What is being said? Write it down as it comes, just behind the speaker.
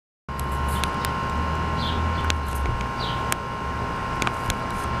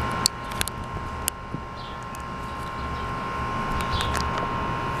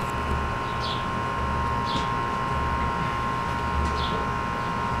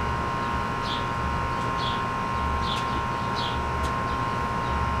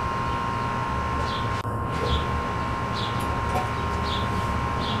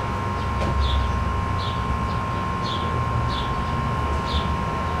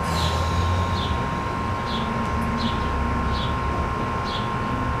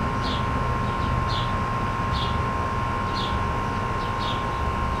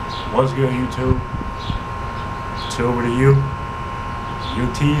What's good, YouTube? Tuber to you. You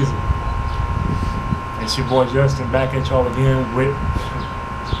teasing. It's your boy Jesten back at y'all again with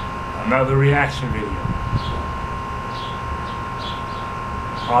another reaction video.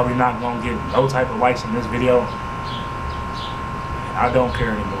 Probably not gonna get no type of likes in this video. I don't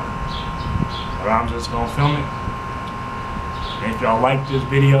care anymore. But I'm just gonna film it. And if y'all like this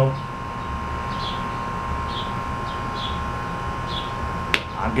video,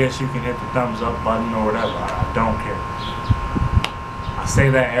 I guess you can hit the thumbs up button or whatever. I don't care. I say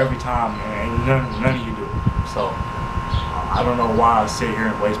that every time, man. None of you do. So I don't know why I sit here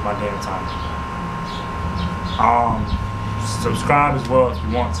and waste my damn time. Subscribe as well if you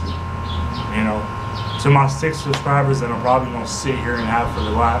want to. You know, to my 6 subscribers that I'm probably gonna sit here and have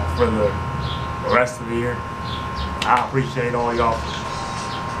for the rest of the year. I appreciate all y'all.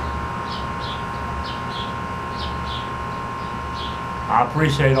 I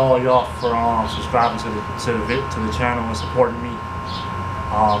appreciate all y'all for subscribing to the channel and supporting me.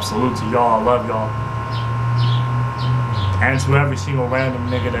 Salute to y'all. I love y'all. And to every single random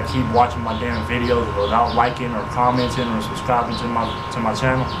nigga that keep watching my damn videos without liking or commenting or subscribing to my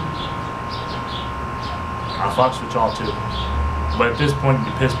channel. I fucks with y'all too. But at this point,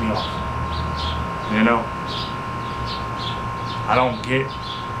 you piss me off. You know? I don't get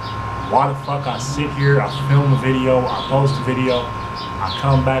why the fuck I sit here, I film a video, I post a video, I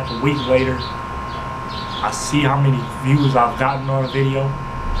come back a week later, I see how many views I've gotten on a video.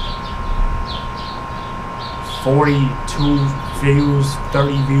 42 views,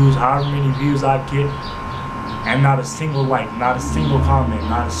 30 views, however many views I get, and not a single like, not a single comment,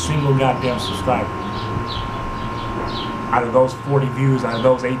 not a single goddamn subscriber. Out of those 40 views, out of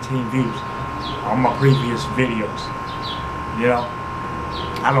those 18 views on my previous videos. You know,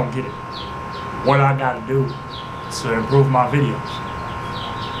 I don't get it. What I gotta do to improve my videos?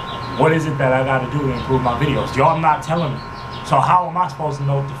 What is it that I gotta do to improve my videos? Y'all not telling me. So how am I supposed to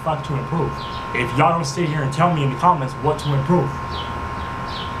know what the fuck to improve? If y'all don't sit here and tell me in the comments what to improve.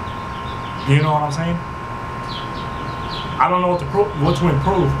 You know what I'm saying? I don't know what to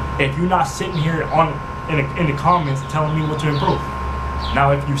improve if you're not sitting here in the comments telling me what to improve.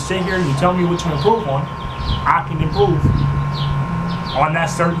 Now if you sit here and you tell me what to improve on, I can improve on that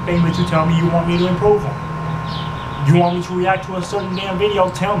certain thing that you tell me you want me to improve on. You want me to react to a certain damn video,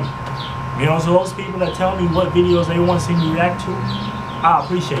 tell me. You know, so those people that tell me what videos they want to see me react to, I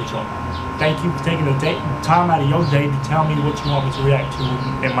appreciate y'all. Thank you for taking the time out of your day to tell me what you want me to react to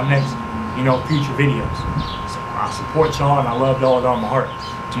in my next, you know, future videos. So I support y'all and I love y'all with all my heart.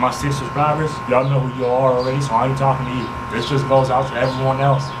 To my 6 subscribers, y'all know who you are already, so I ain't talking to you. This just goes out to everyone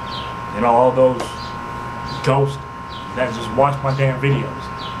else. You know, all those ghosts that just watch my damn videos.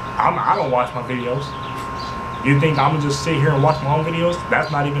 I don't watch my videos. You think I'm gonna just sit here and watch my own videos?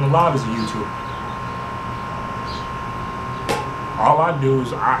 That's not even allowed as a YouTuber. All I do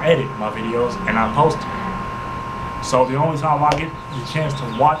is I edit my videos and I post them. So the only time I get the chance to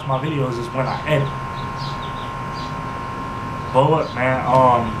watch my videos is when I edit. But look, man,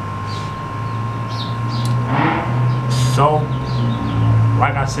 so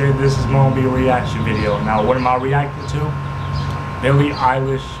like I said, this is gonna be a reaction video. Now, what am I reacting to? Billie,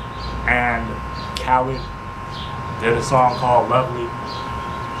 Eilish, and Khalid did a song called Lovely.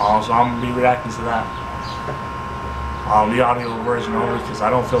 So I'm gonna be reacting to that. The audio version only, because I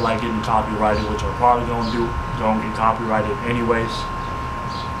don't feel like getting copyrighted, which I'm probably gonna get copyrighted anyways.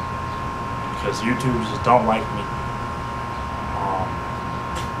 Because YouTube just don't like me.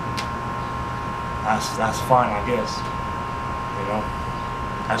 That's fine, I guess. You know,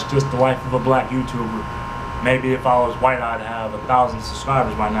 that's just the life of a black YouTuber. Maybe if I was white, I'd have 1,000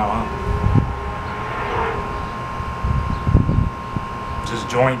 subscribers by now, huh? Just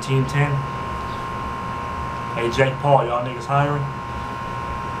join Team 10. Hey, Jake Paul, y'all niggas hiring?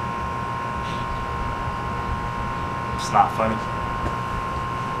 It's not funny.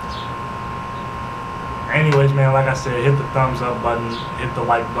 Anyways, man, like I said, hit the thumbs up button, hit the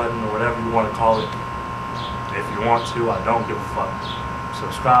like button, or whatever you want to call it. If you want to, I don't give a fuck.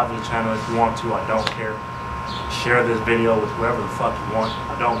 Subscribe to the channel if you want to, I don't care. Share this video with whoever the fuck you want,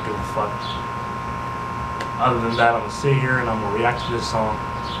 I don't give a fuck. Other than that, I'm gonna sit here and I'm gonna react to this song.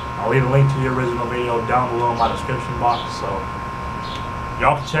 I'll leave a link to the original video down below in my description box, so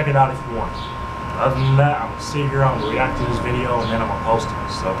y'all can check it out if you want. Other than that, I'm gonna sit here, I'm gonna react to this video, and then I'm gonna post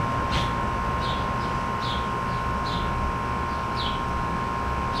it. So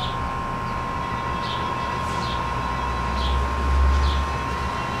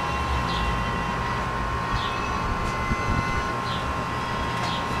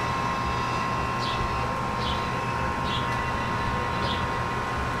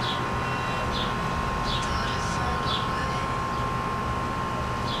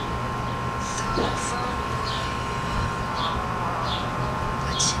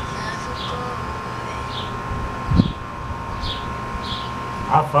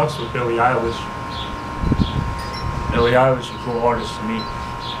I fucks with Billie Eilish. Billie Eilish a cool artist to me.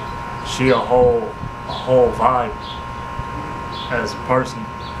 She a whole vibe as a person.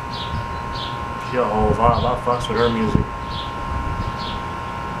 She a whole vibe. I fucks with her music.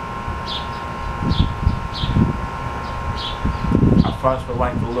 I fucks with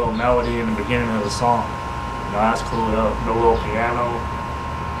like the little melody in the beginning of the song. You know, that's cool. The little piano.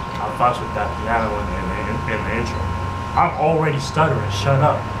 I fucks with that piano in the intro. I'm already stuttering. Shut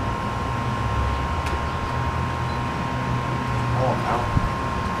up. Come on now.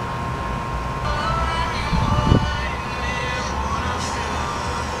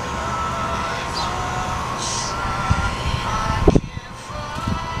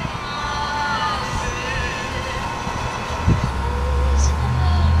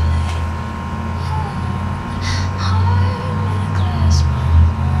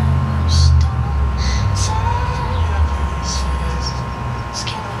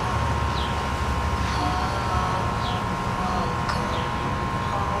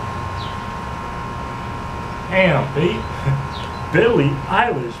 Damn, Billie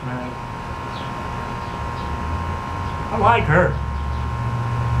Eilish, man. I like her.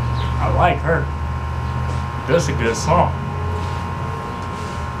 I like her. That's a good song.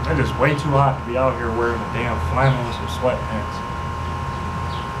 It is way too hot to be out here wearing a damn flannel and some sweatpants.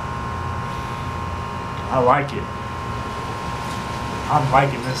 I like it. I'm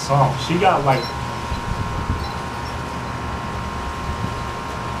liking this song. She got like...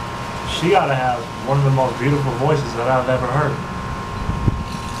 She gotta have one of the most beautiful voices that I've ever heard.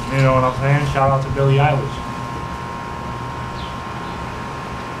 You know what I'm saying? Shout out to Billie Eilish.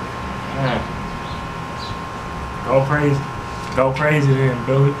 Man. Go crazy. Go crazy then,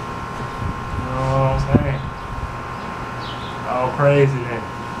 Billie. You know what I'm saying? Go crazy then.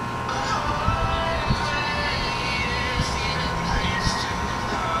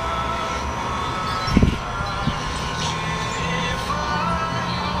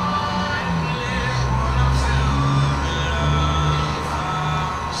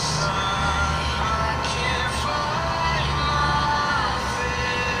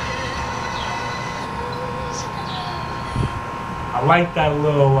 I like that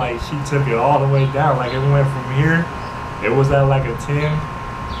little, like, she took it all the way down. Like, it went from here, it was at like a 10,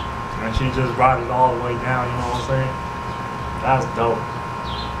 and she just brought it all the way down, you know what I'm saying? That's dope.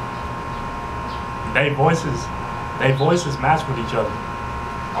 They voices match with each other.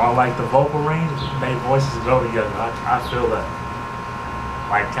 On, like, the vocal range, they voices go together. I feel that.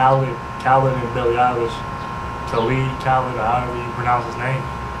 Like, Khalid and Billie Eilish, Khalid, however you pronounce his name,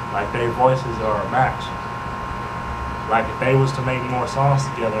 like, their voices are a match. Like, if they was to make more songs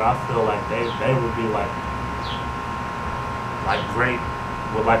together, I feel like they would be like great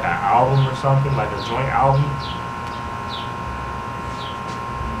with like an album or something, like a joint album.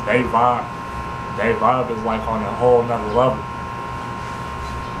 They vibe is like on a whole nother level.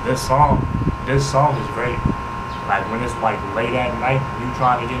 This song is great. Like when it's like late at night, you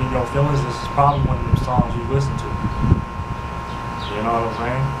trying to get in your feelings, this is probably one of them songs you listen to. You know what I'm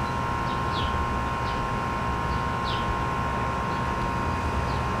saying?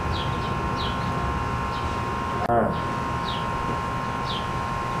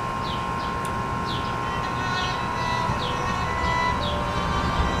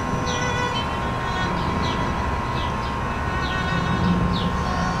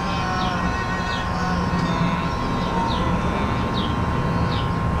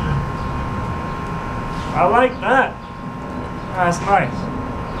 I like that. That's nice.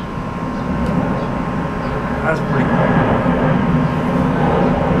 That's pretty cool.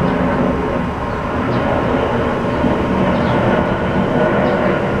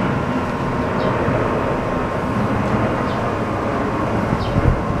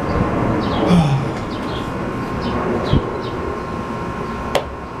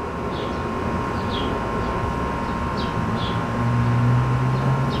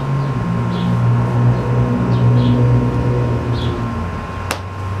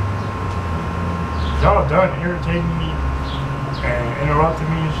 Y'all done irritating me and interrupting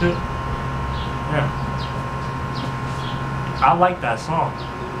me and shit? Yeah. I like that song.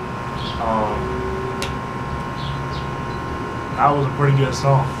 That was a pretty good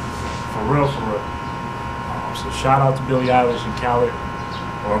song. For real, for real. So shout out to Billie Eilish and Khalid,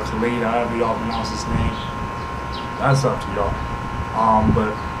 or Khalid, however y'all pronounce his name. That's up to y'all.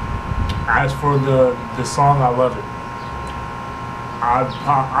 But as for the song, I love it.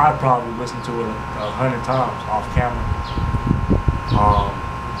 I'd probably listen to it 100 times off camera.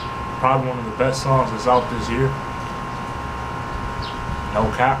 Probably one of the best songs that's out this year. No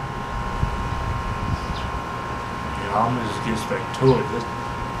cap. You know, I'm gonna just get straight to it.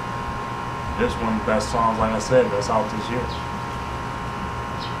 This one of the best songs, like I said, that's out this year.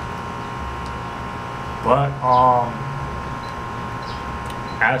 But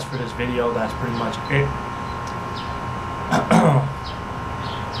as for this video, that's pretty much it.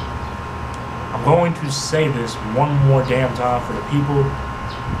 I'm going to say this one more damn time for the people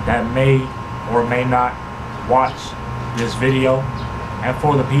that may or may not watch this video, and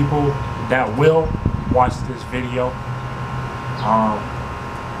for the people that will watch this video. I'm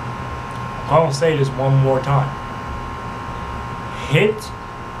going to say this one more time. Hit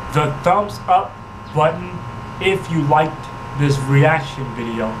the thumbs up button if you liked this reaction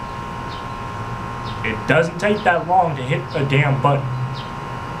video. It doesn't take that long to hit a damn button.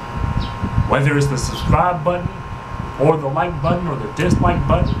 Whether it's the subscribe button or the like button or the dislike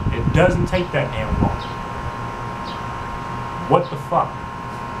button, it doesn't take that damn long. What the fuck?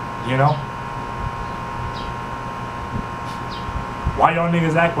 You know? Why y'all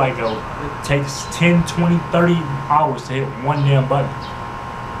niggas act like it takes 10, 20, 30 hours to hit one damn button?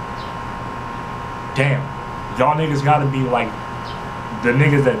 Damn. Y'all niggas gotta be like the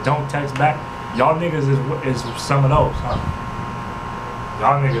niggas that don't text back. Y'all niggas is some of those, huh?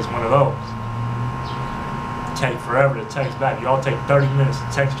 Y'all niggas one of those. Take forever to text back. Y'all take 30 minutes to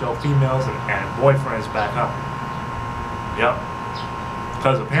text your females and boyfriends back, huh? Yep.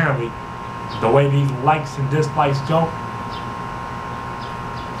 Because apparently, the way these likes and dislikes go,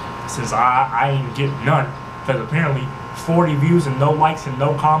 since I ain't getting none, because apparently 40 views and no likes and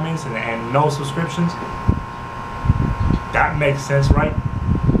no comments and no subscriptions, that makes sense, right?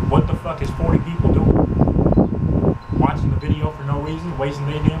 What the fuck is 40 people doing? Watching the video for no reason, wasting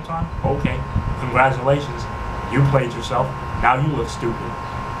their damn time? Okay, congratulations. You played yourself. Now you look stupid.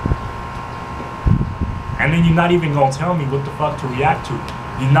 And then you're not even gonna tell me what the fuck to react to.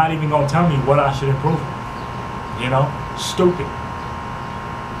 You're not even gonna tell me what I should improve. You know? Stupid.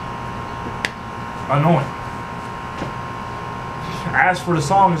 Annoying. As for the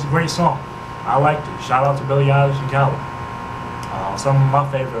song, it's a great song. I liked it. Shout out to Billie, Eilish, and Khalid. Some of my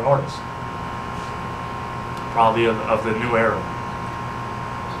favorite artists. Probably of the new era.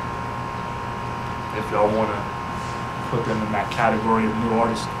 If y'all wanna put them in that category of new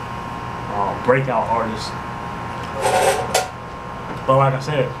artists, breakout artists. But like I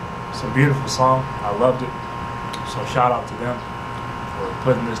said, it's a beautiful song. I loved it. So shout out to them for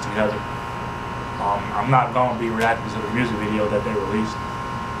putting this together. I'm not gonna be reacting to the music video that they released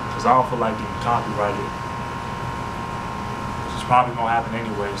because I don't feel like getting copyrighted. Which is probably gonna happen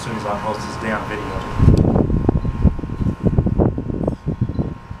anyway as soon as I post this damn video.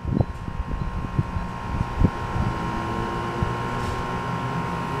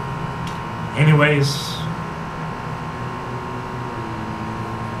 Anyways,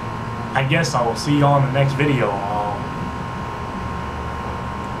 I guess I will see y'all in the next video.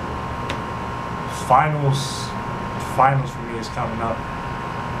 Finals for me is coming up,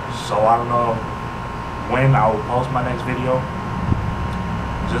 so I don't know when I will post my next video.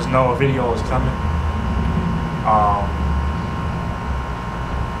 Just know a video is coming.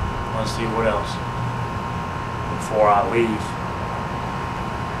 Let's see what else before I leave.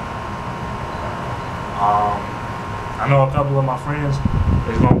 I know a couple of my friends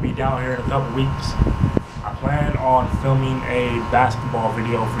is going to be down here in a couple weeks. I plan on filming a basketball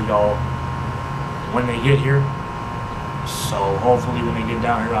video for y'all when they get here. So hopefully when they get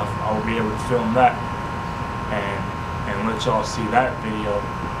down here, I will be able to film that and let y'all see that video.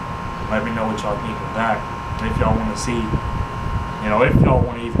 Let me know what y'all think of that. If y'all want to see, you know, if y'all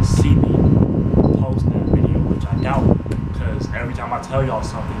want to even see me post that video, which I doubt, because every time I tell y'all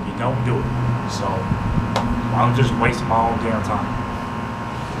something, you don't do it. So I'm just wasting my own damn time.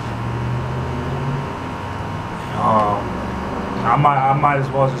 I might as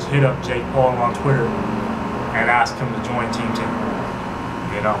well just hit up Jake Paul on Twitter and ask him to join Team 10.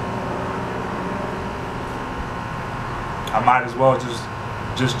 You know, I might as well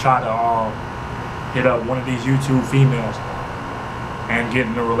just try to hit up one of these YouTube females and get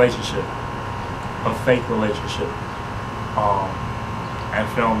in a relationship, a fake relationship, and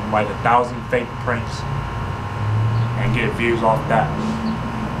film like 1,000 fake pranks and get views off that.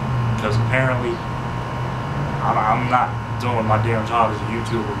 Because apparently I'm not doing my damn job as a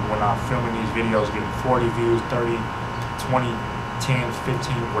YouTuber when I'm filming these videos, getting 40 views, 30, 20, 10,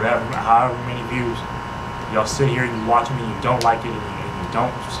 15, whatever, however many views. Y'all sit here and you watch me, you don't like it, and you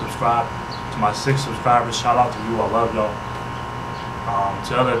don't subscribe. To my 6 subscribers, shout out to you, I love y'all.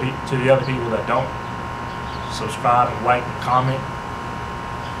 To the other people that don't subscribe and like and comment,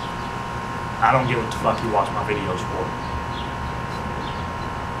 I don't get what the fuck you watch my videos for.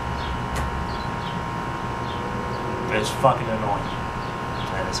 It's fucking annoying.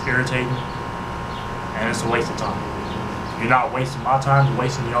 And it's irritating. And it's a waste of time. You're not wasting my time, you're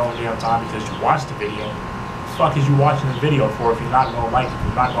wasting your own damn time because you watched the video. The fuck is you watching the video for if you're not gonna like it, if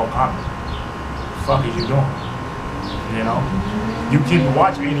you're not gonna comment? The fuck is you doing? You know? You can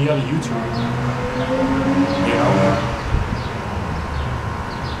watch any other YouTuber. You know?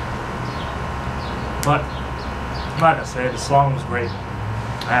 But, like I said, the song was great.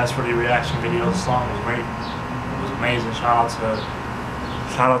 As for the reaction video, the song was great. It was amazing. Shout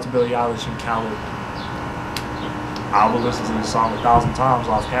out to Billie Eilish and Khalid. I will listen to this song 1,000 times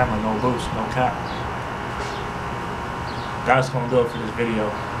off camera, no boost, no cap. That's gonna do it for this video.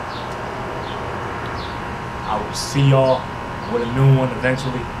 I will see y'all with a new one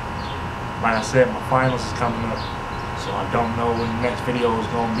eventually. Like I said, my finals is coming up, so I don't know when the next video is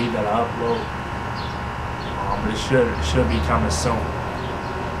gonna be that I upload. But it should be coming soon.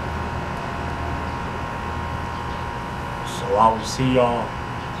 So I will see y'all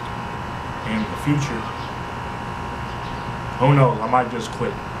in the future. Who knows? I might just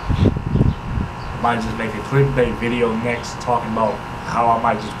quit. I might just make a clickbait video next talking about how I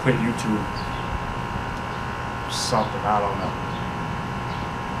might just quit YouTube. Something, I don't know.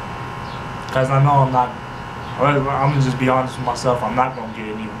 Because I know I'm not, I'm going to just be honest with myself, I'm not going to get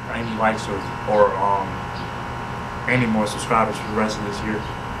any likes or any more subscribers for the rest of this year.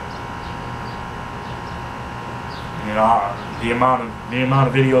 You know, the amount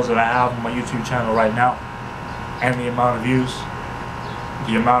of videos that I have on my YouTube channel right now, and the amount of views,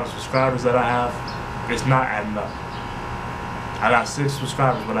 the amount of subscribers that I have, it's not adding up. I got 6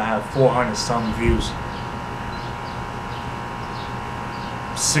 subscribers, but I have 400 some views.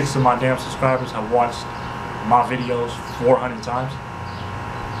 6 of my damn subscribers have watched my videos 400 times.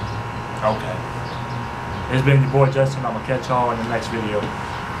 Okay. It's been your boy Jesten. I'm gonna catch y'all in the next video.